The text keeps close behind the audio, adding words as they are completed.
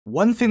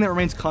One thing that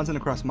remains constant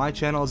across my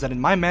channel is that in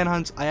my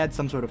manhunts, I add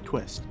some sort of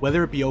twist.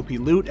 Whether it be OP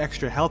loot,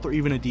 extra health, or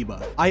even a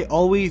debuff. I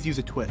always use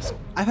a twist.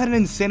 I've had an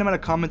insane amount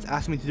of comments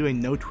asking me to do a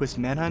no twist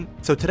manhunt,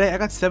 so today I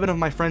got 7 of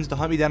my friends to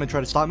hunt me down and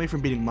try to stop me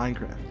from beating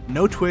Minecraft.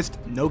 No twist,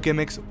 no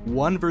gimmicks,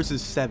 1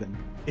 versus 7.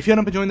 If you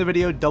haven't been enjoying the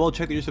video, double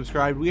check that you're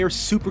subscribed. We are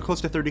super close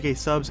to 30k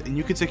subs and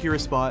you can secure a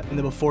spot in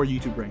the before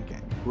YouTube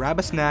ranking. Grab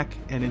a snack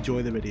and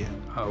enjoy the video.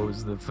 I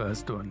was the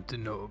first one to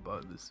know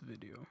about this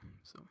video,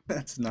 so.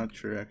 That's not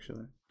true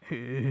actually.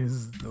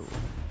 Is the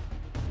one.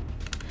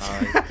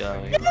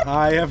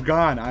 I have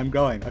gone. I'm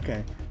going.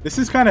 Okay. This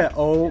is kind of.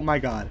 Oh my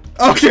god.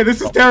 Okay,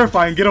 this is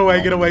terrifying. Get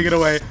away. Get away. Get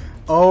away.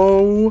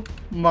 Oh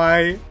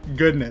my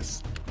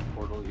goodness.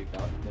 Portal you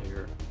got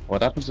there.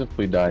 What happens if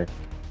we die?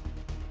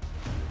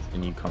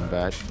 And you come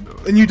back?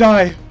 And you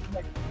die.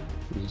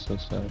 This is so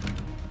sad.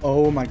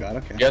 Oh my god.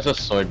 Okay. He has a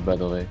sword, by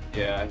the way.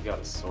 Yeah, I got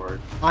a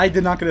sword. I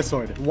did not get a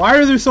sword. Why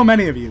are there so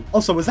many of you?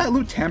 Also, was that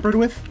loot tampered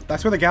with?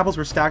 That's where the gapples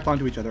were stacked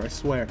onto each other. I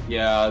swear.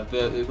 Yeah,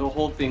 the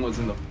whole thing was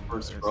in the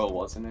first row,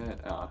 wasn't it?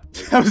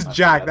 That was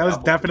Jack. That was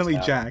definitely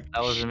Jack.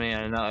 That wasn't me.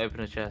 I did not open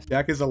a chest.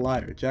 Jack is a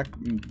liar. Jack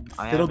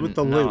fiddled with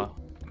the loot.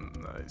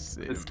 This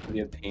is gonna be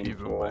a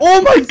painful.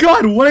 Oh my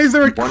god! What is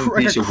there? A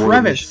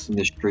crevice? In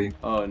this tree.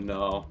 Oh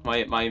no,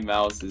 my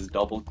mouse is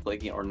double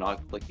clicking or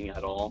not clicking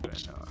at all.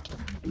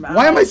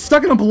 Why am I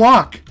stuck in a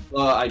block?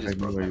 I just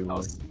broke my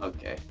mouse.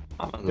 Okay.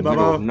 I'm in the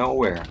middle of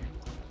nowhere.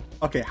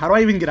 Okay, how do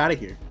I even get out of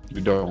here?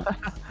 You don't.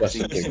 That's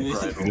the thing.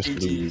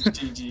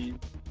 GG.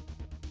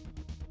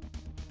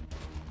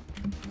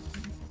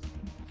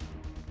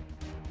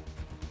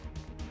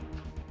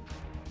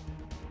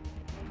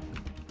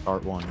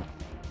 Part 1.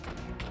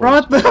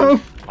 Brought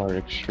them! Are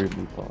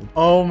extremely fun.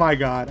 Oh my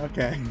god,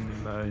 okay.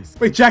 Nice.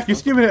 Wait, Jack, you're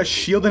giving it a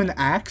shield and an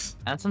axe?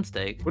 And some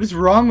steak. What is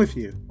wrong with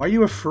you? Why are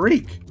you a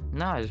freak?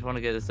 No, I just want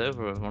to get this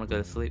over with. I want to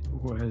go to sleep.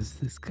 Where's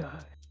this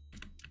guy?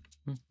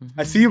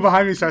 I see you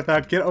behind me,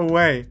 Sarthak. Get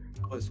away.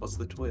 What's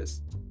the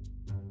twist?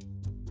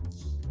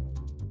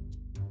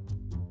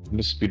 In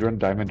the speedrun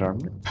diamond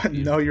armor?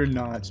 No, you're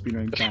not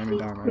speedrunning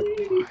diamond armor.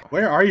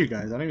 Where are you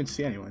guys? I don't even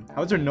see anyone.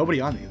 How is there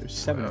nobody on me? There's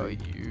 7 of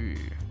you.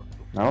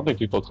 I don't think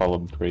people call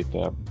them great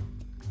them.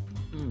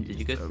 Did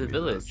you go to the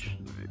village?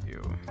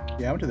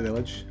 Yeah, I went to the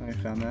village. I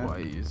found that. Why are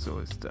you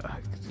so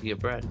stacked? You get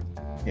bread.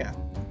 Yeah.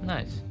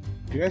 Nice.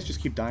 You guys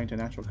just keep dying to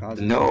natural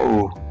causes.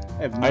 No.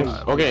 I have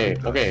no. Okay.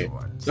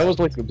 That was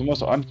like the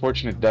most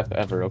unfortunate death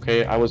ever,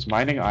 okay? I was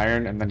mining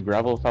iron and then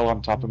gravel fell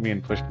on top of me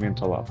and pushed me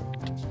into lava.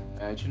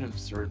 Imagine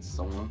if there's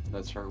someone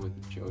that started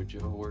with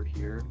Jojo were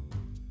here.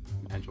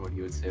 Imagine what he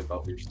would say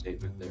about your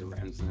statement there,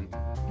 Ramson.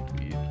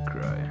 You'd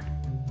cry.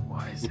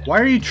 Why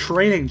are you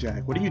trading,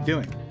 Jack? What are you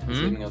doing?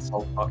 Saving us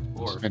all top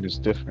floor. This man is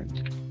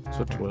different. It's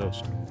a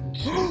twist.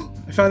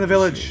 I found the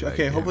village.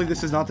 Okay, hopefully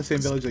this is not the same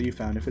village that you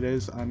found. If it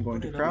is, I'm going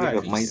to cry.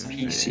 Pick up my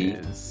PC.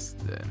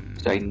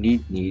 I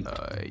need.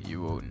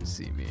 You won't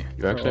see me.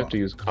 You actually have to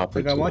use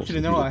copper. Like, I want you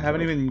to know I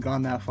haven't even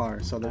gone that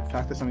far, so the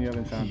fact that some of you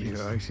haven't found me.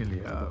 You actually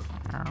have.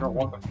 Girl,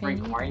 what the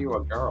freak? Why are you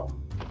a girl?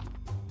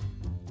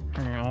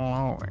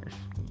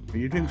 Are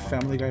you doing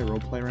Family Guy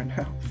roleplay right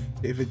now?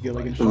 David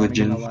Gilligan, Sean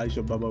again,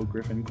 Elijah, Bubbo,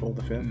 Griffin, Cole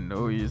the Fifth.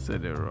 No, you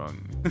said it wrong.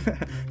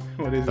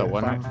 What is that it?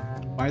 one?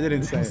 Fine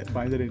didn't say it.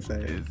 Fine didn't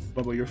say it.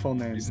 Bubbo, your full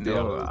name.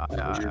 No,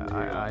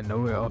 I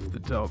know it off the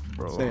top,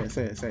 bro.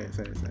 Say it.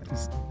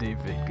 It's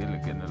David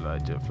Gilligan,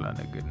 Elijah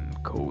Flanagan,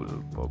 Cole,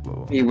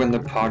 Bubbo. Even the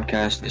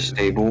podcast is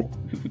stable.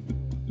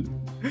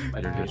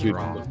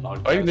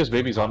 Fighting this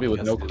baby zombie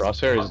with no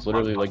crosshair is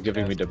literally like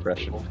giving me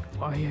depression.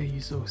 Why are you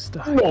so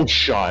stuck? No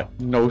shot.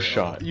 No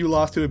shot. You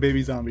lost to a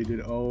baby zombie,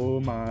 dude. Oh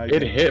my god.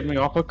 It hit me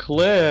off a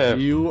cliff.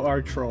 You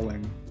are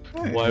trolling.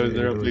 Why was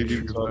there a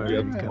baby zombie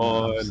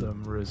on?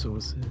 Some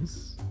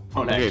resources.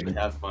 Don't actually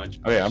have much.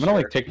 Okay, I'm gonna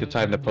like take the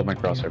time to put my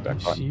crosshair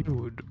back on.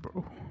 Shield,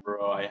 bro.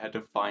 Bro, I had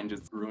to find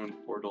this ruined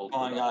portal. Come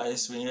on,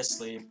 guys, we need to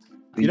sleep.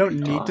 You don't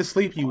need to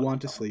sleep, you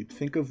want to sleep.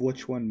 Think of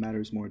which one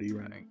matters more to you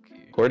right now.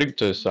 According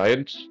to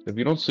science, if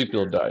you don't sleep,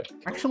 you'll die.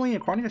 Actually,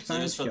 according to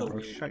science, for the bro,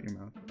 weed. shut your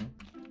mouth.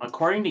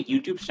 According to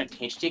YouTube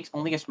statistics,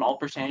 only a small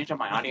percentage of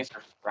my audience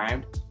are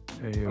subscribed.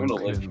 Hey, I'm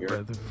gonna live here.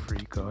 Where the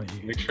freak are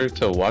you? Make sure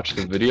to watch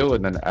the video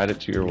and then add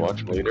it to your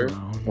watch later.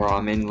 Or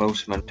I'm in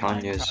Los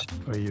Montañas.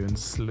 Are you in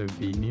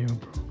Slovenia,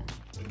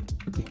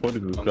 bro? What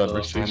is this I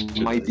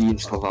conversation? might be in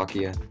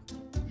Slovakia.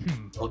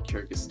 Well,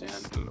 Kyrgyzstan.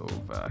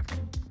 Slovak.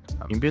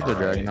 You beat the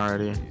dragon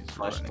already.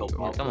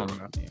 Come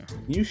on.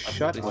 You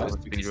shut This up. is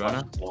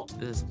Speedrunner.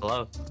 This is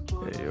slow.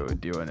 Hey, yo,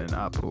 do you want an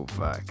apple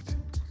fact?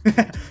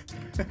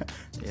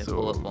 Yeah,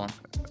 pull up one.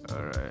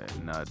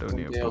 Alright, nah, don't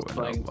even Yeah, pull it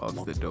playing up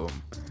off the dome.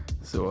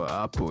 So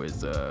Apple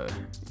is a,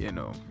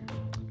 $1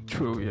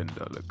 trillion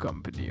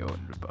company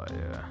owned by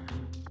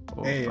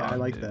or Hey, I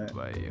like founded that.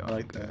 by I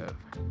like that.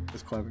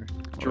 That's clever.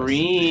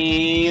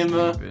 Dream.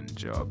 Stephen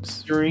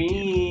Jobs.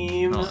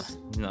 Dream.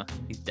 No,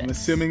 he's dead.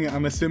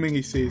 I'm assuming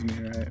he sees me,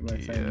 right? By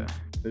saying, Yeah.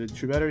 did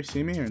True Better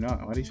see me or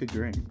not? Why do you say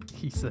dream?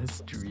 He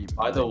says dream.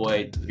 By the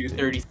way,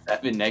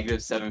 237,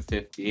 negative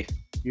 750.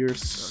 You're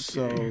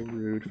so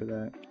rude for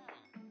that.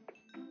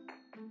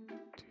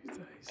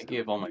 I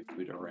gave all my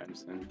food to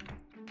Ramson.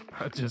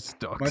 I just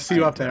stuck. I see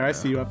you up there. I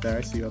see you up there.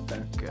 I see you up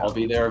there. I'll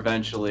be there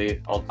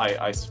eventually.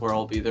 I swear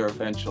I'll be there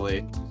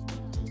eventually.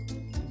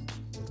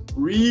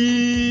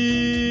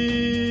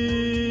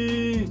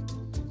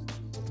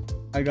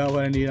 I got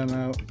what I need. I'm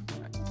out.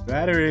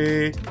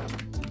 Battery.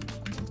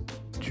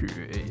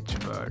 True H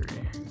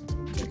battery.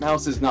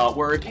 Mouse is not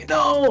working.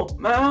 No!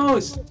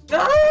 Mouse!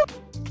 No!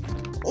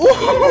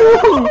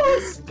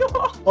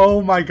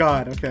 Oh my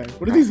god. Okay.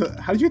 What are these?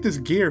 How did you get this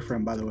gear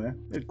from, by the way?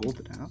 There's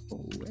golden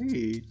apple.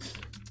 Wait.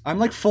 I'm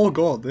like full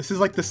gold. This is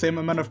like the same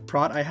amount of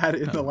prot I had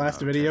in the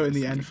last video in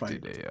the end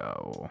fight.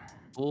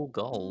 Full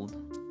gold.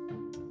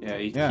 Yeah,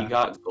 he Yeah.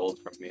 got gold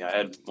from me. I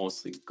had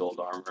mostly gold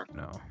armor.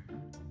 No.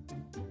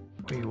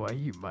 Wait, why are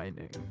you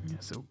mining?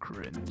 You're so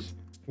cringe.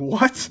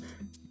 What?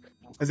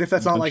 As if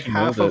that's not Don't like you know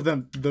half of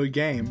the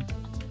game.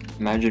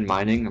 Imagine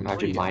mining.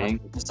 Imagine mining.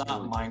 It's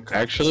not Minecraft.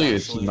 Actually,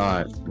 it's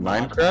not.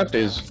 Minecraft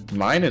is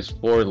mine is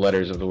 4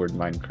 letters of the word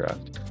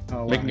Minecraft,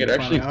 Oh, making wow, it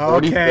actually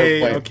funny.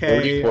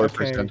 Okay,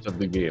 44% of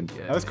the game.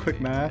 Yeah, That was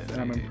quick math,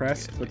 and I'm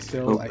impressed, but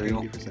still, So I hate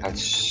real. you for saying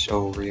That's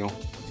so real.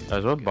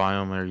 Guys, what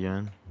biome are you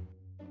in?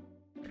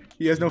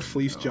 You guys know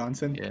Fleece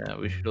Johnson? Yeah,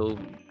 we should all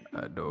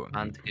I don't.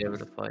 band together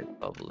to fight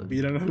Baablu.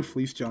 You don't know who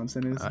Fleece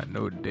Johnson is? I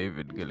know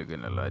David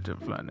Gilligan, Elijah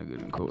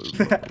Flanagan, Cole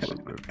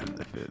Griffin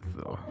the fifth,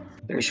 though.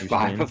 There's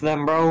 5 of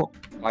them, bro.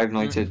 5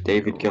 nights of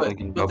David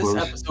Gilligan But this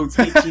bubbles. episode's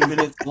 18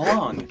 minutes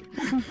long.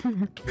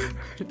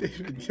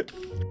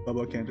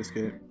 Bubbo can't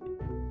escape.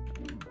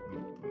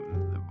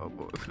 The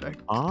bubble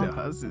effect Huh?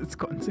 has its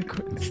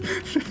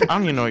consequences. I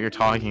don't even know what you're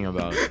talking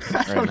about I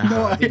right don't now.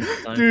 know.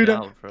 Don't Dude,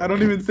 doubt, bro. I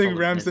don't even think Solid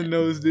Ramson minute.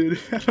 knows, dude.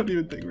 I don't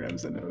even think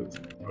Ramson knows.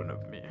 In front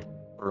of me.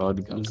 Bro,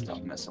 gotta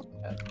stop messing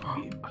with that.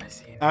 I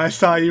see. I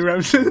saw you,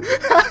 Ramson.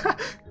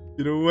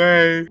 Get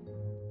away.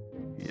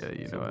 Yeah,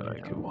 you know I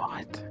like it.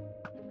 What?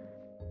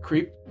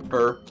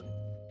 Creeper.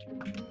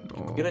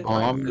 No. Get a Oh,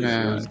 time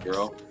man.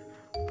 girl.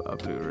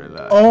 Baablu,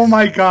 relax. Oh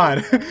my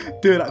god.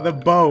 Dude, the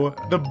bow.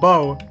 The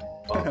bow.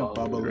 Bubble.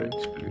 Baablu.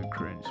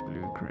 Cringe,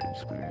 blue,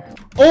 cringe, blue.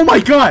 Oh my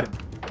god.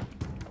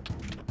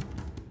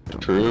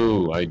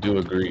 True, I do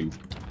agree.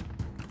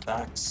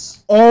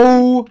 Facts.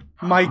 Oh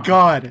my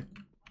god.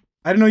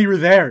 I didn't know you were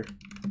there.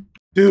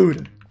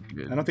 Dude.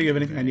 Good. I don't think you have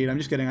anything I need. I'm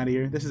just getting out of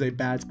here. This is a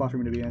bad spot for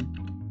me to be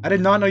in. I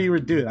did not know you were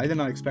dude. I did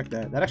not expect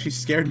that. That actually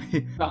scared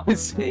me. I'm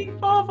saying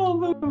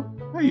Baablu.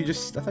 No, I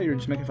thought you were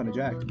just making fun of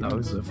Jack. That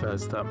was the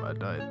first time I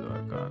died, though.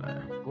 I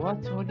can't. What?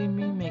 What do you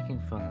mean making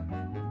fun?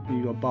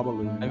 You go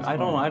Baablu. I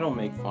don't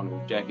make fun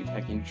of Jackie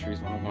Tech Industries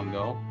when I want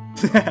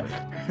to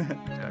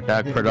go.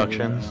 Jack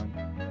Productions.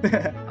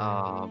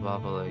 Oh,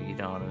 Baablu, you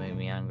don't want to make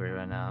me angry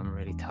right now. I'm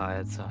really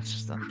tired, so I'm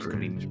just gonna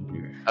be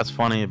mean. That's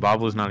funny.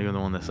 Baablu's not even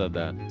the one that said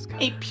that.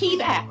 Hey,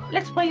 Peter,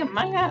 let's play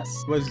Among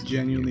Us. Was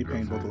genuinely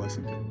painful to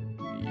listen to.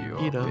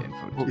 Peter,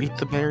 we'll eat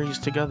the berries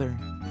together.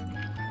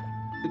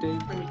 Today, we're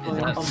gonna play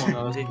That's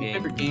Among Us. a My game.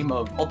 favorite game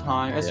of all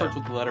time. It starts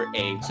with the letter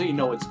A, so you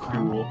know it's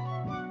cool.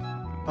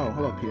 Oh,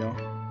 hello, PL.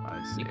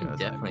 I see. You can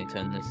definitely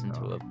turn this into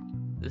a.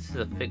 This is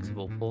a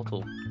fixable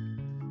portal.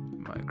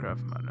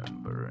 Minecraft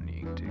Manhunt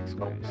running takes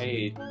place.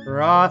 Hey, Fall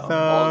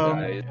Rotham.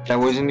 Guys. That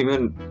wasn't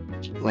even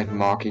like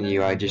mocking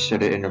you. I just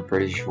said it in a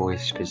British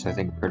voice because I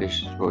think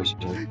British voices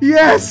are.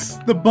 Yes!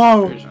 The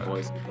bow! British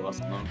voice is the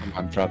last one.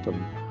 I'm dropped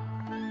them.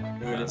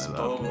 Dude, it's I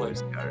bow love like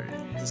voice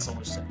carrying. it's so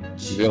much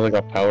damage. You feel like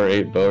a power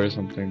 8 bow or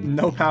something?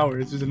 No power,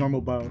 it's just a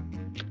normal bow.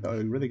 Oh,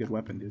 a really good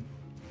weapon, dude.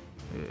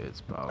 It's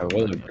power. I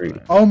will agree.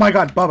 Oh my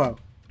god, Bubbo.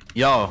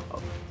 Yo,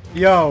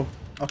 Yo.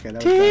 Okay,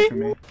 that was bad for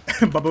me.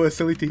 Bubbo is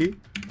silly to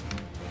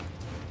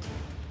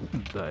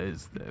That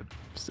is the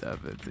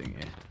 7th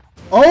thingy.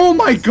 Oh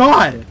my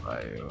god!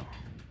 Bio.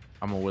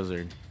 I'm a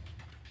wizard.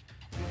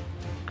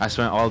 I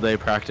spent all day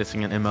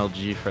practicing an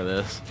MLG for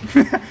this.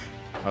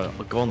 A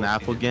golden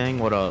apple gang,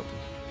 what up?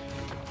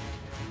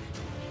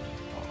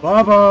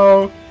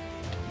 Bubbo!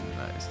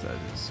 Nice. I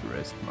just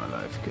risked my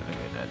life killing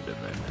an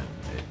enderman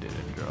and it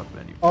didn't drop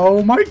any.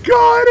 Oh my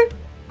god!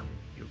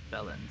 You're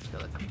Bellin,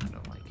 still I think I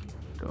don't like you.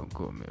 Don't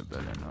call me a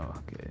bellend. Oh,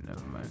 okay,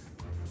 never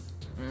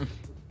mind.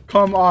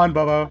 Come on,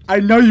 Bubbo.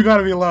 I know you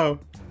gotta be low.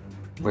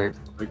 Where?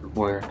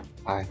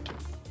 I.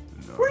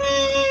 No,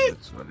 I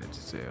just wanted to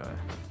say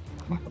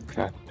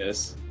Okay.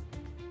 This.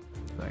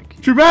 thank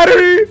you. True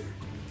battery!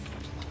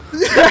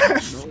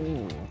 Yes!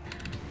 No.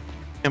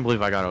 Can't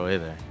believe I got away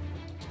there.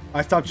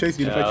 I stopped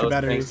chasing you to Yeah, fight that True was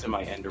battery. thanks to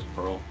my Ender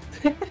Pearl.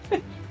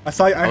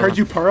 I heard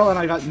you purl and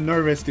I got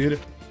nervous, dude.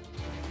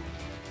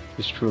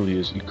 This truly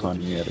is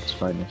economy at its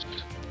finest.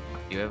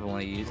 You ever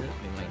want to use it?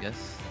 Be my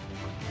guess.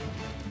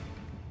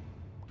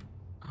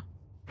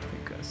 I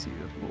think I see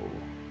the bull.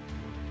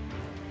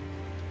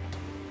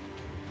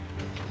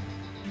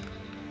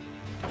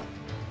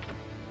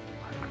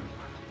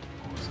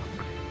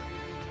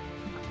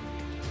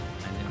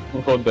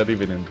 What that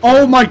even in?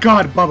 Oh my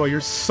god, Bubbo, you're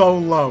so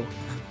low.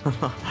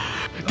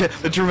 Get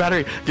the true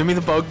battery. Give me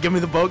the boat. Give me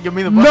the boat. Give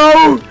me the boat.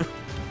 No!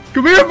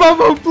 Come here,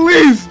 Bubbo,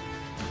 please!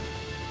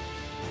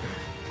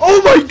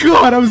 Oh my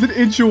god, I was an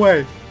inch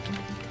away.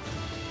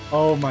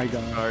 Oh my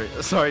god.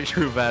 Sorry,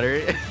 true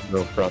battery.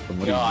 No problem.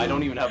 What No, are you I don't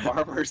doing? even have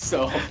armor,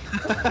 so.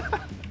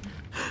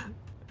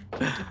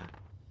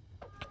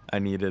 I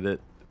needed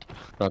it.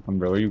 Problem,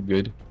 bro. Are you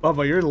good?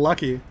 Bubba, you're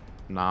lucky.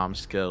 Nah, I'm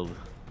skilled.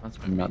 That's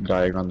I'm not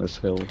dying on this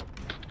hill.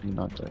 I'm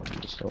not dying on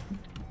this hill.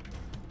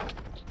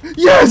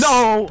 Yes!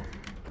 No!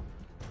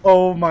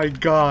 Oh my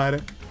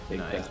god. Take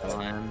Nice. that.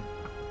 fine.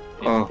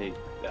 Oh, Take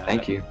that.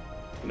 Thank you.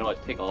 You know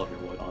what? Take all of your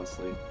wood,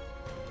 honestly.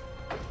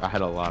 I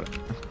had a lot.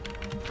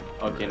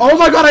 Okay. Oh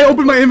my god, I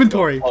opened my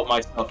inventory. Oh,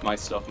 my stuff.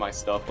 Let's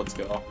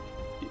go.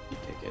 You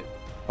take it.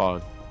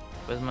 Fuck.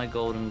 Where's my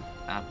golden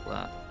apple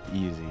at?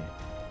 Easy.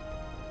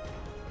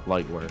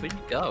 Light work. Where'd you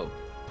go?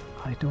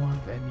 I don't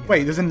have any.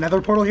 Wait, there's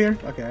another portal here?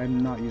 Okay,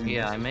 I'm not using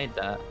Yeah, this. I made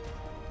that.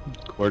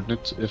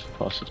 Coordinates, if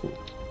possible.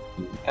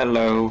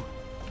 Hello.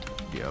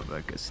 You have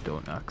like a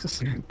stone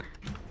axe.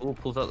 Oh,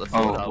 pulls out the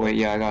sword. Oh, wait,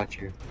 yeah, I got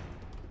you.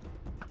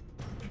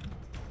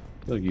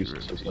 I feel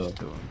useless as hell.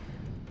 Stone.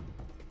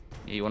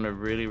 You want to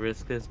really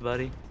risk this,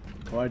 buddy?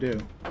 Oh, I do.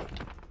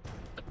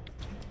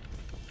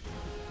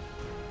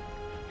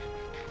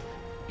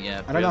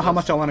 Yeah. I don't know how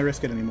much I want to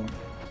risk it anymore.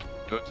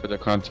 Do it for the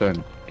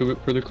content. Do it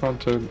for the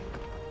content.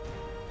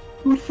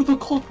 Good for the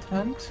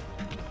content.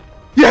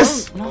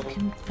 Yes! Knock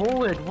him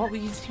forward. What were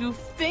you two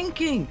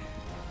thinking?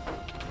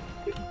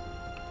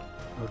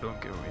 Oh,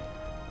 don't kill me.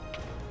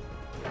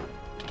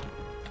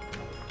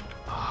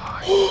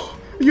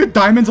 You have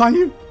diamonds on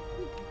you?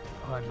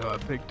 Oh no, I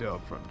picked it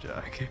up from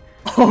Jack.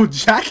 Oh,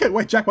 Jack?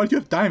 Wait, Jack, why do you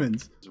have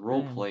diamonds?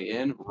 Roleplay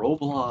in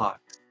Roblox.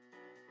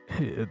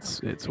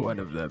 It's one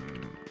of them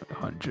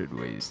 100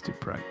 ways to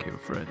prank your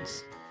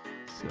friends.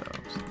 So.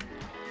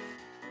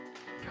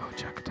 Yo,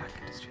 Jack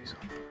attacking this cheese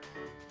one.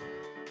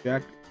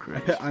 Jack,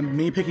 I'm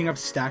me picking up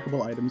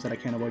stackable items that I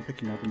can't avoid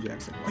picking up, and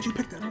Jack's like, why'd you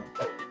pick that up?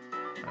 I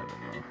don't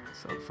know.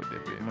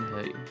 Self-forgiving. I'm gonna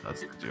hurt you.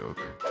 That's the joke.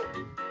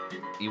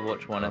 You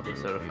watch one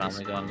episode of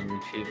Family Guy on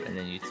YouTube and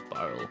then you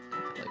spiral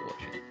into like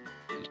watching.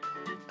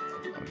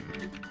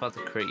 I'm about to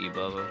crit you,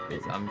 Bubba,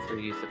 because I'm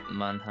pretty used to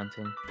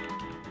manhunting.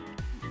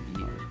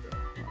 Yeah.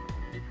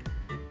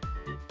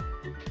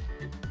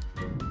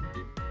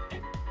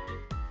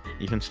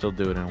 You can still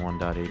do it in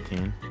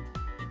 1.18.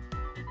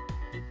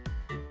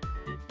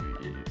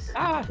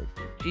 Ah!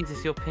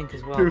 Jesus, you're pink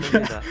as well. Your, Look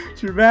at that.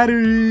 it's your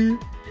battery.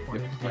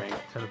 Right.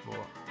 Teleport.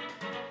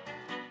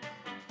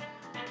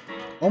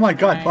 Oh my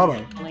god,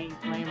 Bubba.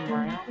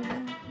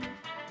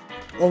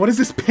 Oh, what is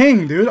this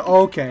ping, dude?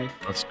 Oh, okay.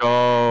 Let's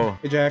go.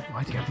 Hey, Jack.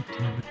 Why do you have the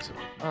diamonds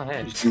on? Oh,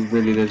 hey. He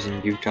really lives in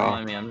I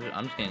Utah. mean, I'm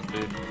just getting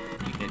food.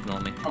 You can ignore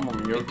me. Come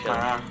on, your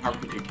car. How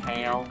could you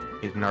tell?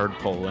 He's nerd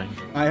polling.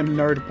 I am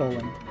nerd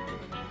polling.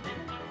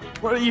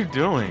 What are you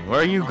doing? Where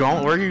are you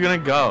going? Where are you gonna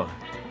go?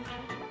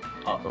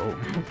 Oh.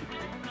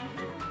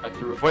 I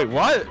threw it. Wait,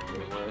 what?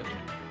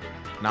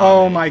 Nah,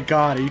 Oh man. my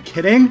god, are you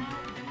kidding?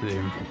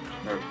 Same.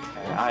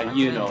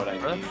 You know what I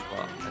First mean.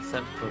 spot,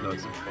 except for That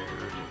was a fair.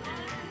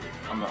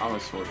 I'm a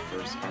sword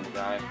first kind of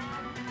guy.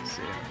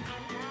 Same.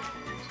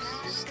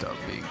 Just stop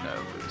being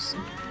nervous.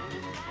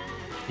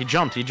 He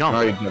jumped. He jumped.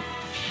 Alright,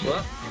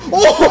 what?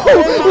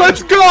 Oh,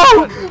 let's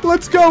go!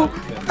 Let's go!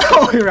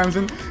 Oh, hey,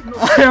 Ramson.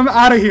 I am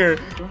out of here.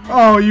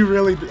 Oh, you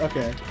really...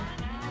 Okay.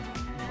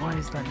 Why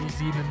is that New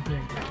Zealand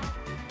thing?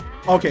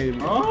 Okay.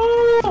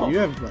 Oh! You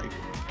have, like...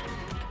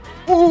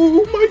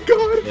 Oh my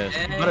god! Yes.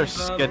 You Hey, better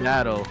Bubba.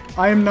 skedaddle.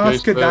 I am not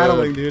Yes,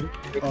 skedaddling, dude.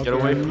 Okay, Get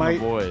away I from might, the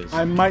boys.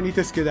 I might need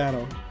to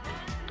skedaddle.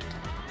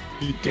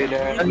 Get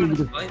out. You want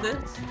to fight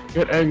this?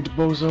 get egged,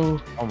 bozo.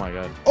 Oh my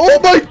god. Oh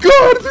my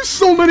god! There's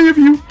so many of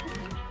you!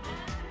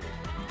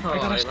 Oh, I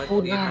got a like what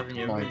sword you now. have in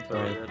your My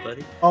inventory God. there,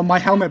 buddy. Oh, my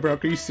helmet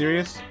broke. Are you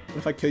serious? What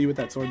if I kill you with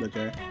that sword, though,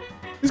 Jerry?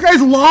 This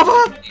guy's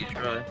lava? You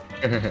try.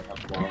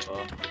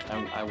 Lava.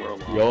 I wear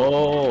lava.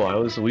 Yo, I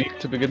was weak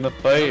to begin the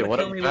fight. What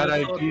a Tell me bad what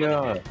it's called,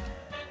 idea.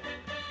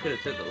 Could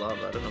have took the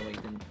lava. I don't know what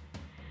you didn't.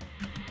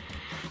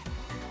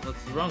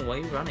 What's wrong? Why are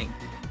you running?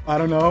 I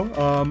don't know.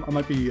 I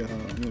might be, you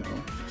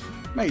know...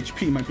 My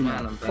HP might be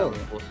Man, not I'm full.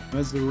 bad with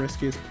That's the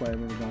riskiest play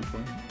I've ever gone for.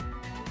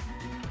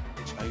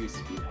 I used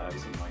to be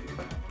hacks in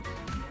Minecraft.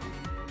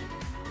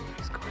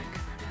 He's going.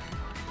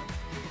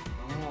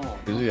 Oh.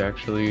 Is he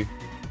actually?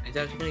 He's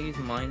actually gonna use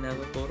my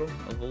nether portal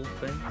of all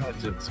things. I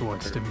just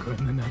watched him go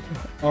in the nether.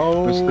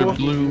 Oh... Mr.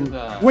 Blue.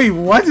 Wait,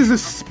 what is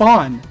this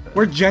spawn?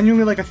 We're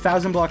genuinely like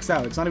 1,000 blocks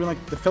out. It's not even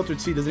like the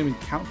filtered seed doesn't even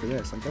count for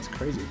this. Like, that's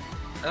crazy.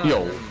 Oh,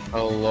 Yo,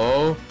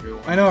 hello?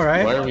 I know,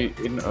 right? Why are we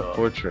in a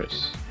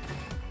fortress?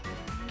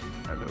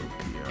 Hello,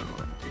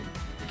 kier.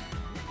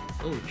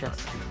 Oh,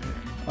 chest.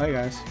 Hi,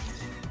 guys.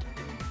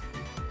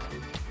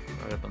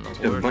 Right up on the There's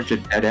a horse. bunch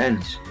of dead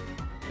ends.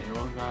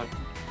 Anyone got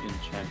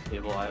enchant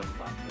table? I have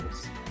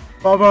lapis.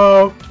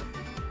 Bobo!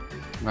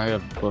 I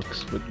have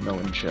books with no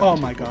enchant. Oh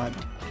my god.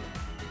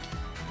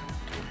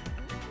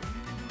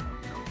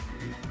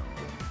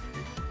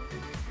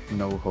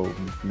 No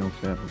home, no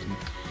family.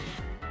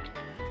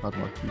 Not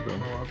lucky, bro.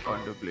 Oh, I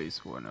found a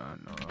place one.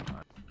 No.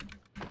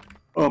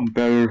 I'm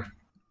better.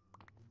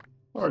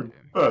 I'm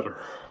better.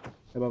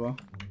 Hey, Bobo.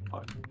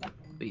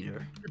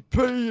 Peter.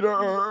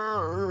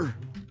 Peter.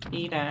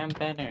 Eat, I'm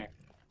better.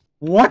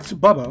 What,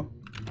 Bubbo?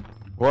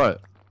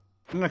 What?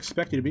 I didn't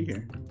expect you to be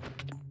here.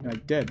 I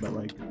did, but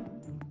like.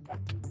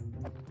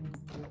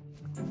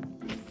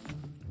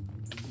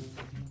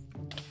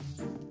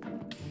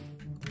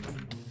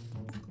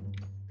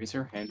 Raise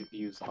your hand if you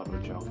use auto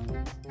jump.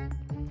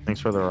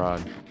 Thanks for the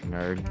rod,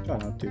 nerd.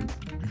 Shut up, dude.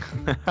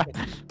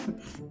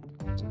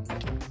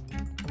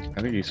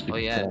 I think he's. Oh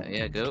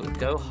yeah,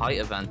 go height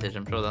advantage.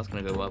 I'm sure that's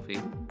gonna go well for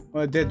you.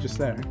 Well, it did just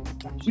there.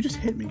 You just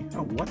hit me.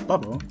 Oh, what,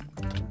 Bubbo?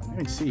 I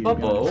didn't see you.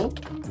 Bubbo?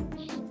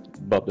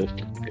 Bubble.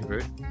 Hey,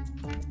 rude.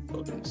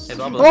 Hey,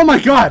 Baablu. Oh my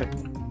god!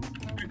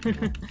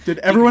 Did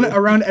everyone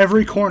around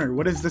every corner?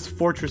 What is this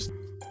fortress?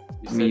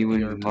 You Me said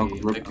when BRB. Mug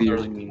That Rugby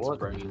clearly is- means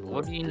brain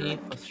What do you need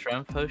for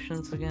strength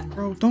potions again?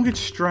 Bro, don't get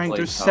strength. Like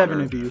There's 7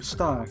 powder. of you.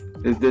 Stop.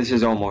 This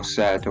is almost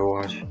sad to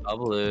watch.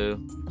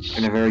 Baablu.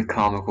 In a very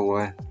comical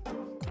way.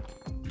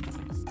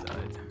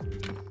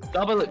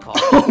 Double it, cost.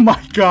 Oh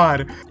my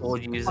god!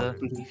 Sword user.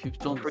 If you've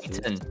done this.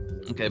 Cretin.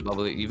 Okay,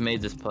 Baablu, you've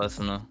made this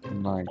personal.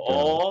 My God.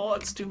 Oh,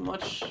 it's too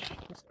much.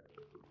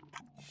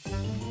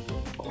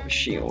 Oh,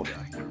 shield.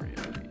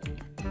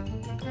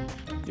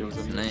 It was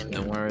His a name,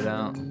 don't wear it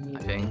out. I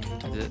think.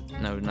 Is it?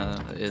 No,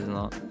 it is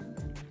not.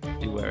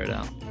 You wear it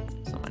out.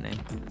 It's not my name.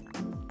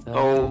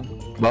 Oh.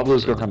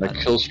 Baablu's going on a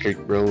kill streak,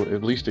 bro.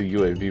 At least a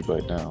UAV by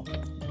now.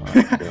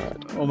 My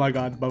God. Oh my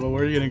god, Bubba,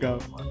 where are you gonna go?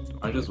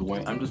 I'm just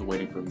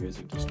waiting for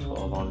music to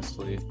 12,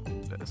 honestly.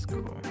 Let's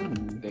go.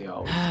 They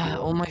always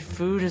Oh, my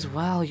food as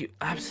well. You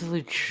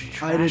absolute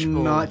trash I did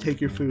ball. not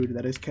take your food.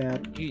 That is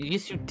cap.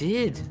 Yes, you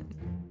did.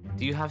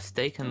 Do you have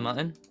steak and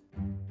mutton?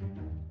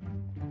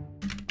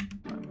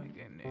 I'm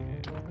getting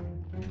needed.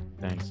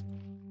 Thanks.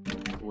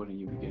 What are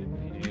you getting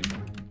needed?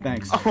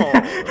 Thanks. Oh.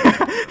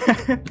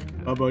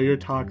 Bubba, you're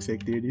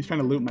toxic, dude. He's trying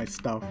to loot my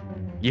stuff.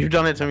 You've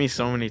done it to me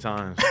so many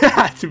times.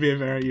 To be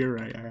fair, you're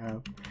right. I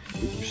have.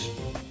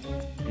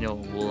 You know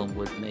what wool and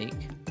wood make?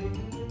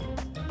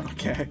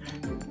 Okay.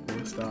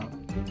 Stop.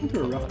 I'm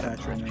through a rough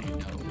patch right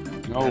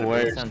now. No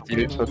way. Sounds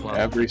He took well,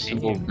 every thank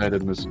single you. bed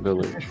in this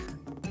village.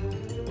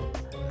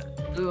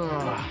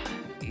 Ugh,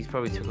 he's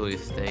probably took all your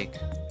steak.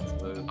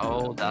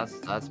 Oh,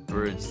 that's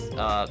brutes.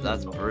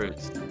 That's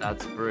brutes.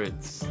 That's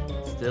brutes.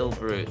 Still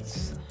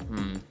brutes.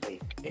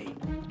 Hey,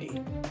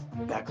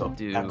 back up,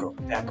 Dude.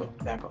 back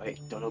up. Hey,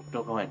 don't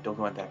go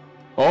in, back.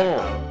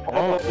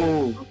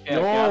 Oh! Yeah,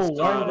 No! gas,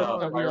 Why did uh,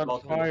 that fireball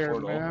on through the fire,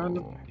 portal.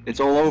 man? It's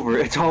all over.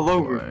 It's all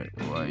over.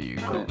 Why you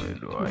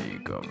covered? Why you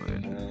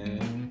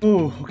covered?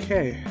 Ooh,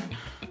 okay.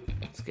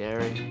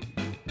 Scary.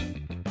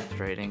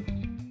 Frustrating.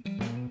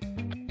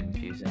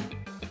 Confusing.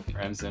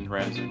 Ramson,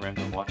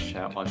 watch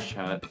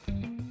chat.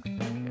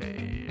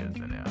 Hey,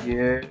 isn't it?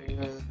 Yeah.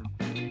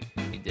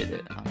 You did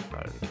it. I'm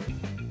proud of you.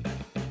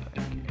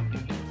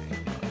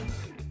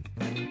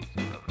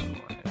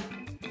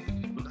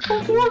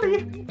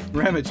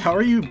 Ramage, how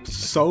are you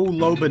so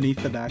low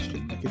beneath the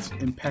bastion? Like, it's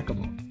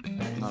impeccable.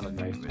 Not a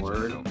nice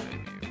word.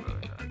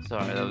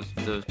 Sorry, those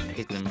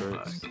piglin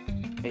brutes.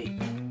 Hey,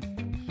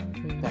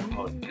 back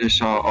mode. Just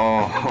saw.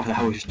 Oh,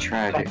 that was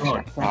tragic.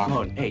 Back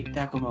mode. Hey,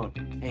 tackle mode.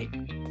 Hey.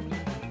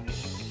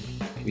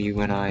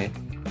 You and I.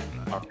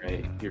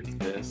 Alright, here's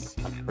this.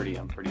 I'm pretty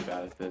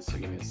bad at this, so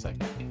give me a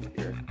second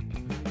here.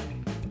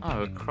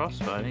 Oh, a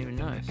crossbow. I didn't even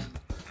notice.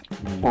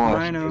 What?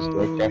 I know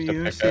Do I craft a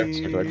you pickaxe or do I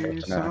see craft an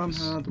axe?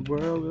 somehow the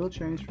world will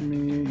change for me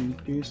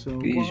and be so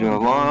He's a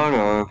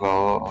wonderful.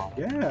 wonderful.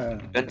 Yeah.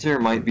 Spencer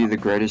might be the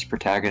greatest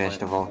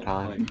protagonist of all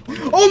time.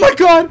 Oh my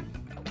god!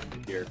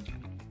 Here.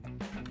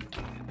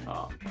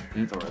 Oh,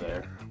 it's over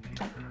there.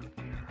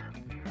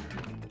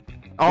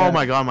 Oh Yeah.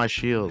 my god, my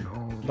shield.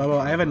 Bubba,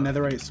 I have a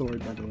netherite sword,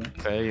 by the way.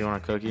 Okay, you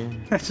want a cookie?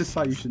 That's just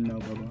how you should know,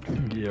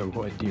 Bubba. Yeah,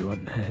 what do you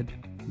want, Ned?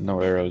 No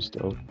arrows,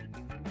 though.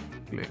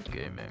 Click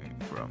gaming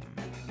from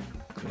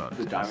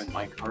The diamond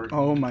minecart.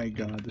 Oh my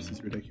god, this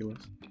is ridiculous.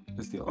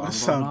 Is the alarm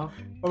What's going up? off?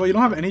 Bubba, you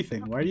don't have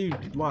anything. Why do you.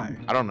 Why?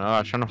 I don't know. I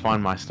was trying to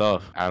find my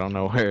stuff. I don't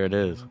know where it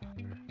is.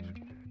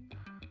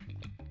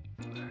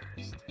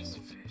 Where's this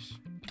fish?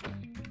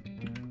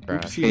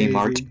 Trash. Oopsie Hey,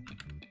 Mart. daisy.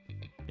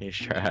 He's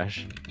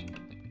trash.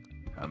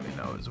 I mean,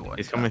 I was watching.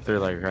 He's coming through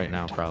like right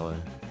now, probably.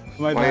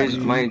 Why Why is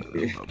that? my.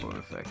 Bubble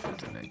effect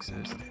doesn't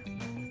exist.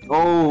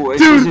 Oh, it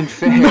Dude, isn't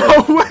fair.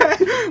 No way!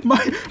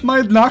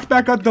 My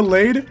knockback got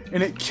delayed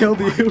and it killed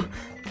you.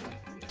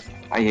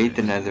 I hate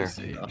the nether.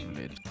 See,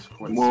 mid.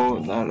 Well,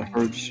 that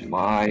hurts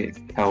my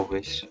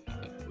pelvis.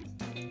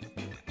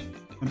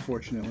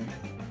 Unfortunately.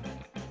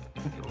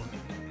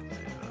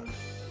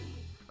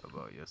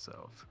 About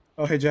yourself.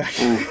 Oh, hey, Jack.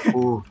 Ooh,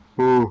 ooh,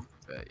 ooh.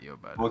 Bet you're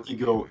bad. Monkey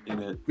go in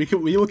it.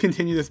 We will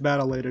continue this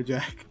battle later,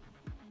 Jack.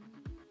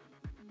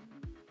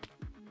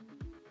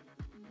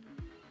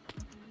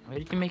 Why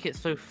did you make it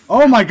so fat?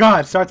 Oh my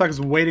god, Startalk is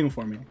waiting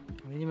for me.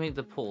 Why did you make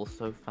the pool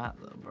so fat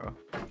though, bro?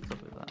 What's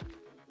up with that?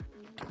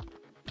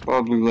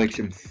 Probably likes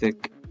him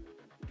thick.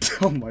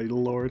 Oh my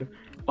lord.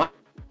 What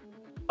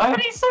did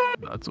he say?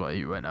 That's why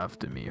you went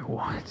after me.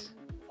 What?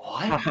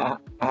 What?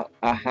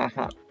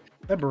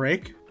 That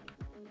break?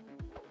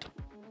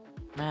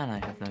 Man,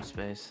 I have no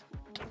space.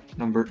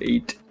 Number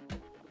 8.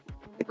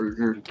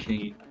 Burger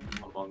King.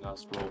 Among Among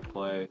Us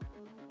roleplay.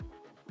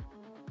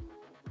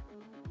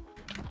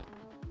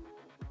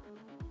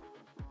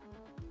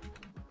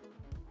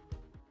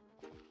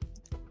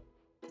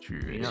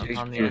 You're not You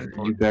on the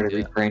you better be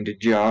yet. praying to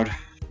God.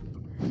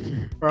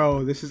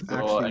 Bro, this is So,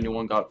 actually.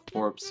 anyone got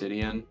 4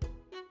 obsidian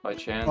by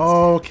chance?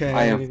 Okay.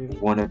 I have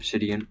 1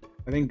 obsidian.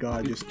 I think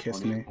God just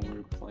kissed me. When we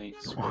were playing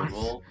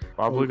survival.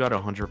 Baablu got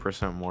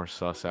 100% more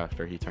sus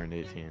after he turned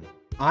 18.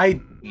 I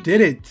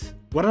didn't.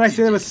 What did I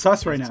say that was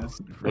sus right now?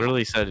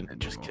 Literally said,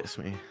 just kiss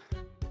me.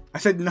 I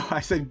said no. I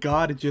said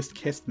God just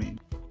kissed me.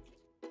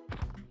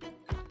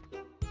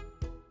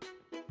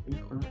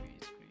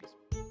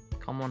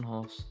 Come on,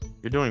 horse.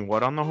 You're doing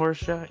what on the horse,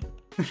 Jack?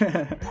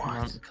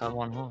 Come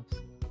on, horse.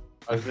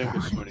 I think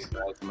there's so many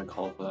guys in the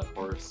call for that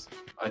horse.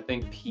 I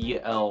think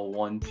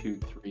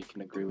PL123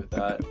 can agree with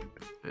that.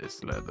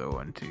 It's leather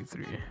 1, 2,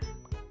 3.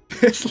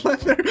 Piss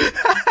leather.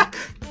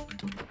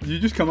 Did you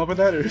just come up with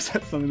that, or is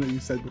that something that you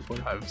said before?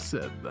 I've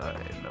said that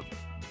in a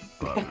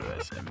Baablu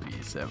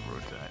SMP several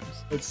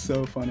times. That's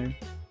so funny.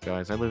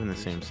 Guys, I live in the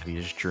same city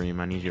as Dream.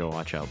 I need you to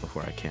watch out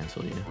before I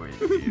cancel you. Wait,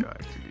 do you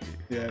actually?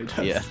 Yeah, he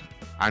does. Yeah.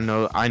 I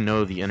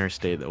know the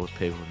interstate that was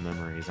paved with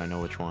memories. I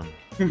know which one.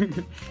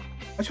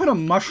 I tried a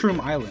mushroom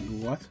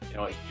island. What? You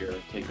know what? Here,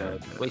 take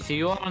that. Wait, so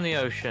you are on the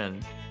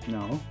ocean?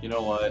 No. You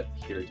know what?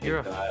 Here, take You're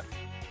a that.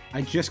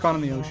 I just got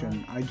on the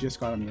ocean. I just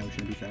got on the ocean,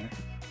 to be fair.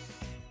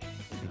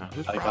 No,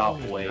 whose I got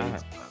problem is Wade.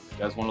 that? You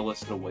guys want to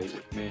listen to Wade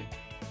with me?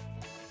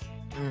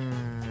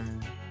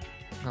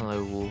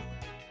 Hello, Wool.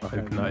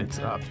 5 nights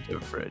after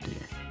Freddy.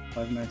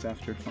 5 nights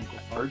after Funko I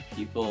Pop. heard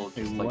people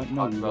Hey, just what? like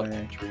No talk about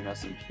way. Dream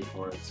SMP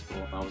for at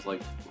school, and I was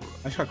like,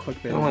 I just got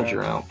clickbait. I on want that.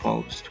 your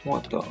outpost.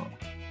 What the?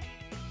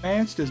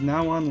 Advanced is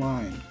now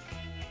online.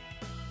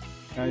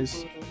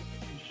 Guys,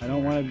 I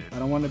don't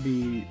want to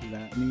be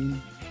that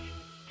mean.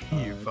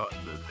 You found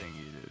the thing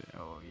you did.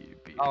 Oh, you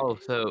beat Oh, me.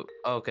 so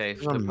okay.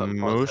 Is So that a put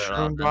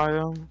mushroom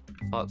biome?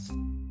 pots,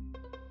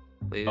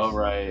 please. all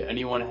right.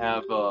 Anyone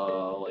have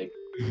like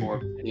 4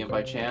 obsidian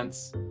by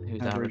chance?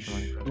 Who's Average.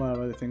 average? A lot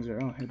of other things are.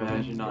 Oh, hey, buddy.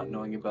 Imagine not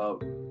knowing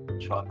about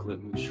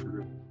chocolate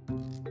mushroom.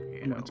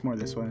 No, it's more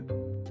this way.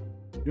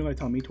 You didn't like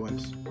tell me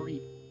twice.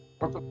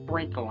 What the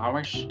freak,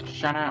 Lois?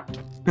 Shut up.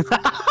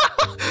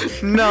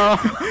 No.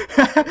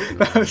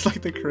 That was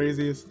like the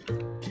craziest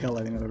kill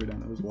I think I've ever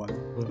done. It was wild.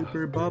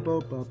 Super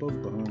bubbo bubbo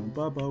boom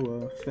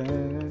bubbo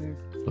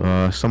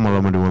effect. Someone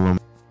let me do a little.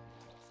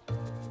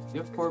 You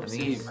have 4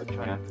 obsidian by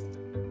chance.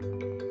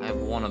 I have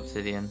 1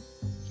 obsidian.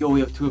 Yo, we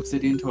have 2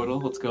 obsidian total.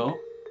 Let's go.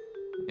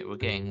 Yeah, we're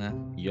getting there.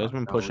 You guys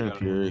been pushing it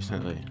here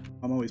recently.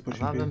 I'm always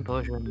pushing I've been P.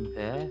 pushing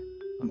pair.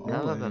 I'm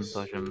Never been always.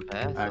 pushing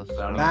pair. I So found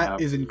sorry.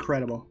 That is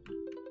incredible.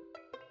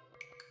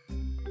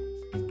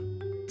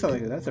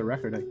 That's a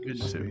record. Good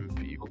Must be. 7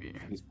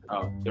 PP.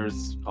 Oh,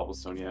 there's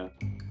cobblestone. Yeah.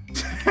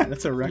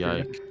 That's a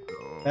record. Yikes.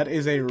 Oh, That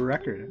is a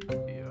record.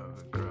 you have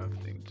a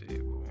crafting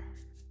table.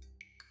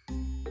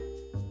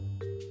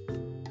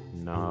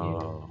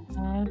 No.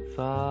 On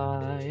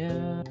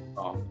fire,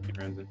 Oh, he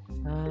runs it.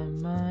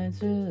 my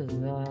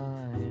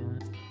desire.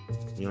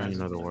 You don't even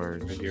know the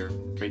words.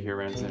 Right here,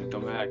 Ranson.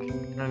 Come back. I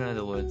don't know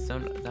the words.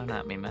 Don't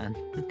at me, man.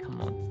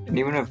 Come on.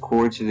 Anyone have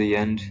core to the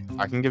end?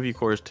 I can give you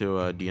cores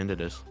to the end of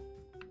this.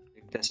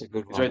 That's a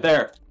good He's one. right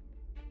there.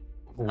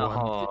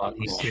 Oh,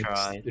 he 6,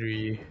 tried.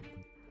 3.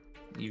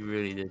 You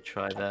really did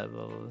try that,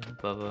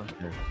 Bubba.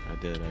 Here, I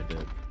did.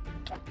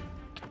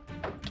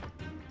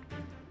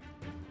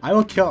 I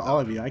will kill all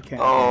of you. I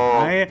can't.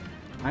 Oh.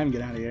 I'm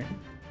getting out of here.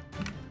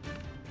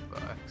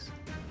 Facts.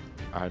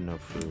 I had no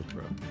food,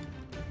 bro.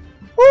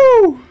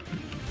 Woo!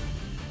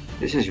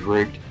 This is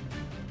rigged.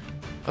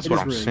 That's It what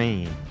is I'm rigged.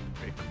 saying.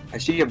 I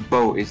see a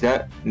boat. Is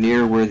that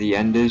near where the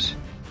end is?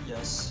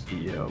 Yes.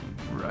 Yeah,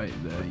 right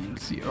there. You'll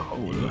see a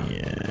hole.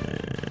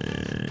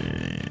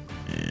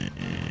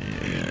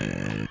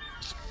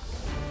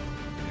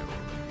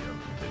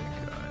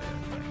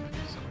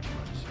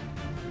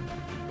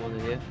 Water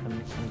here.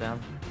 Come down.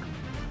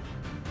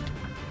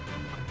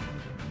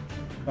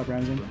 Stop,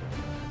 Ramsey.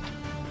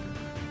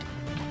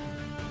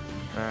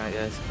 Alright,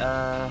 guys.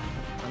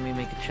 Let me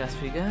make a chest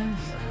for you guys.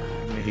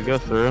 You go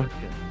through.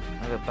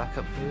 I got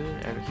backup food.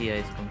 Eric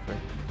EA's come through.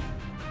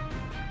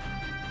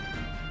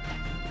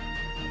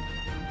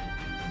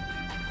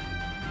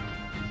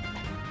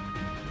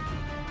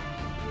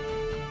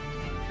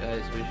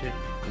 Guys, we should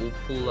all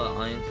pull that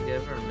iron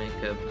together and make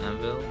an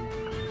anvil.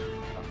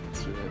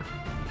 Let's do it.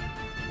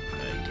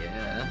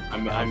 Yeah.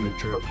 I'm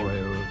Amateur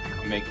player.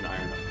 making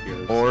iron up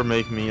here. Or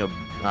make me a.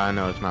 I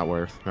know it's not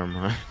worth. Never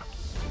mind.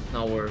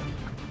 Not worth.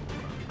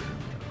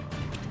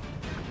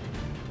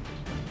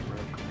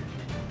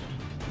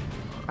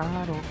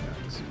 I don't.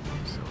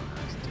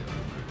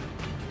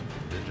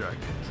 The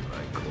dragons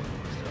like cool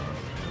stuff.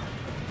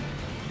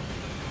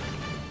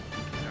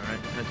 Alright,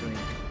 how to make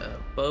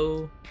a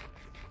bow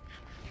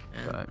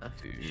and Time a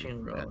to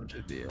fishing run rod.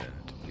 to the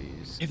end,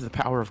 please. You have the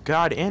power of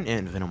God and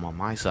Venom on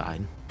my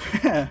side.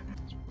 Okay.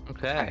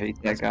 I hate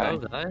that let's guy. go,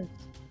 guys.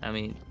 I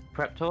mean,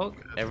 prep talk,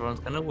 everyone's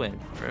gonna win.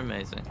 We're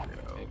amazing.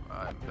 Yo,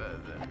 I'm better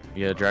than.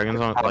 Yeah, dragons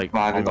aren't High like.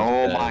 five. almost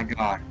Oh dead. my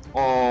god.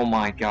 Oh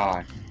my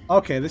god.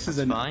 Okay, this is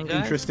an fine, guys.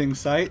 interesting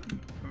sight.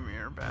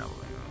 Mere Baablu.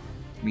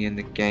 Me and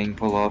the gang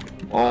pull up.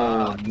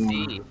 Oh, no.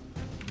 See.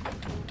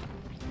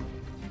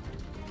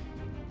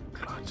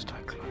 Clutch,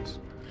 tight clutch.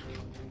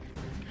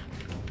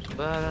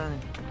 But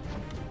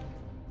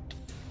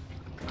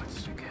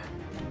Clutch again.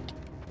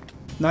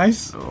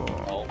 Nice.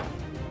 Oh.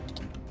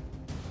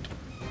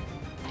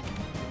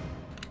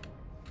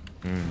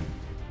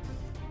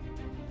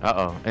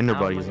 Uh-oh, Ender How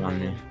Buddy's was on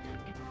it? me.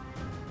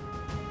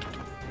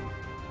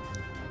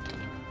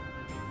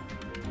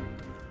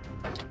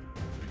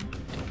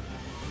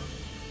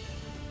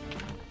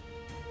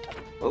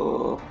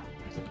 Oh.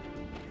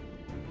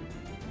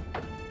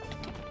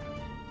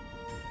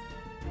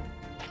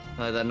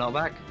 they're not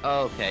back.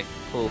 Oh, okay,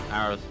 cool.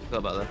 Arrows. Forgot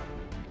about that.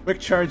 Quick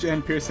charge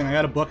and piercing. I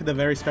got a book at the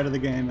very start of the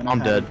game, and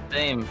I'm I dead.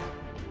 Same.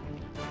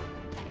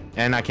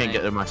 And I can't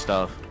get to my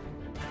stuff.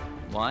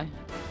 Why?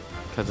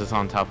 Because it's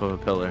on top of a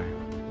pillar.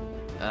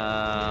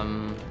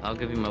 I'll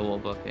give you my wall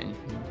bucket and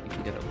you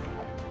can get over.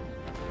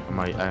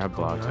 I have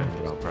blocks I can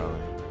get out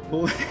probably.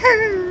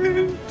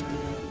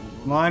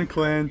 Come on,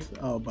 Clint.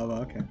 Oh,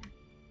 Bubba. Okay.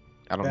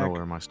 I don't know Back.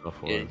 where my stuff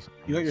Yeah. was.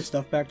 You got your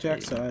stuff back,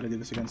 Jack. So I had to do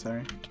this again.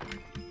 Sorry.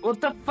 What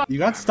the fuck? You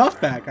got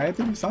stuff back. I had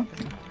to do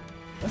something.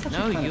 That's actually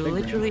No, kinda you big,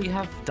 man. literally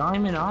have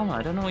diamond armor.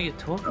 I don't know what you're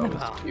talking That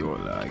about. was pure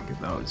lag.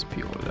 That was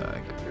pure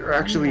lag. You're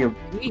actually a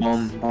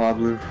bum,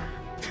 Baablu.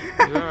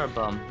 You're a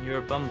bum. You're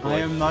a bum boy. I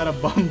am not a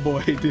bum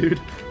boy, dude.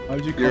 Why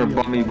would you call You're a me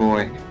bummy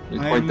boy.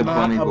 You're I quite am the not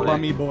bummy a boy.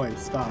 bummy boy.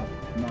 Stop.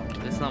 No.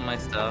 This is not my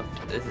stuff.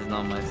 This is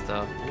not my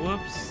stuff.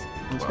 Whoops.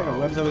 This guy got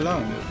webs of his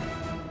own.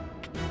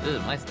 This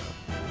is my stuff.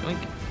 Yoink.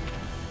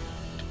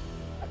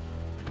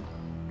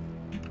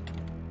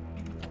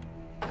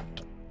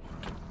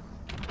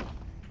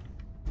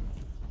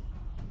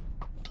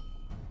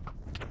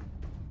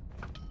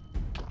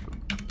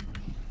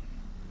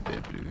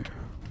 Baablu.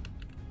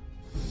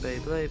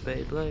 Beyblade,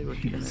 Beyblade,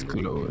 what you gonna He's do?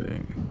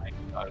 glowing.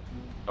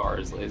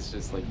 Stars, it's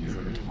just like these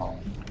are small.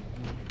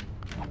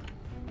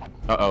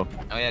 Uh-oh.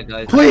 Oh yeah,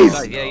 guys. Please!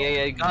 Guys,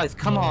 yeah, guys,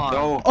 come on!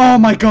 No. Oh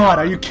my god,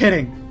 are you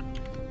kidding?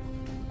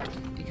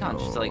 You can't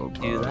just like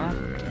do that.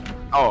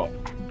 Oh.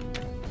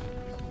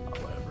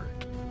 However.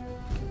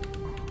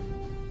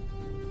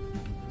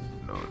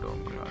 No,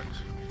 don't clutch.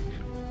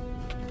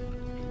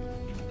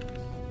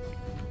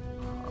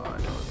 I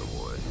know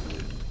the word.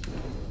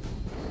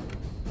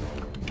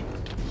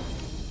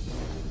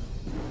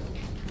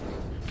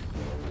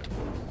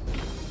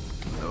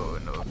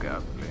 No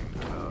gambling.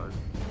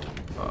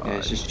 Yeah,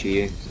 it's just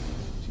cheating.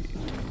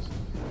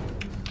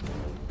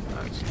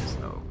 Actually, it's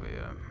no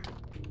VM.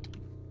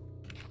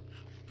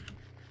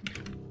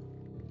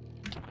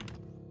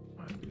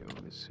 Might be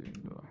over soon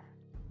though.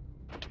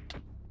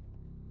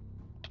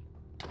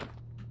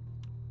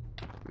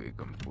 We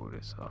can pull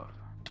this off.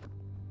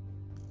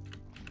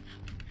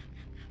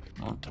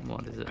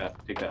 What is it?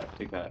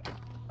 Take that.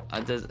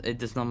 It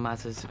does not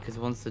matter because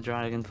once the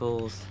dragon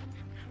falls,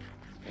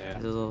 Yeah.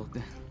 it'll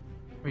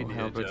We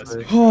hell need breaks just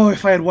loose. Oh,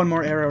 if I had one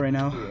more arrow right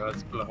now.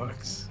 that's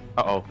blocks.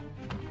 Uh-oh.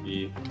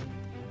 E.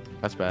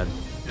 That's bad.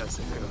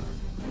 Jessica.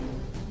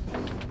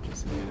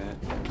 Just do that.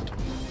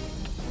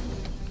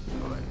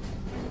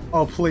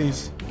 Oh,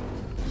 please.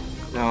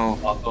 No.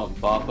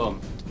 Bop them.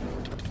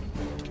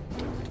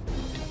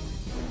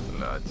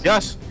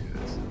 Yes!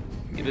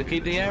 You will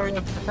keep the area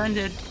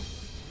defended.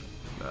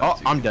 Oh,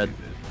 I'm dead.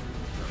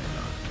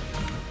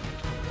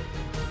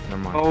 Never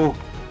mind. Oh.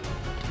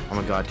 I'm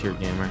a god tier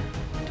gamer.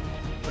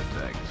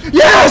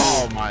 Yes!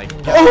 Oh my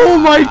god. Oh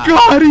my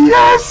god,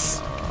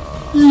 yes!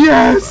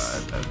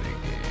 Yes!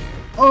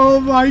 Oh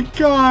my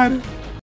god!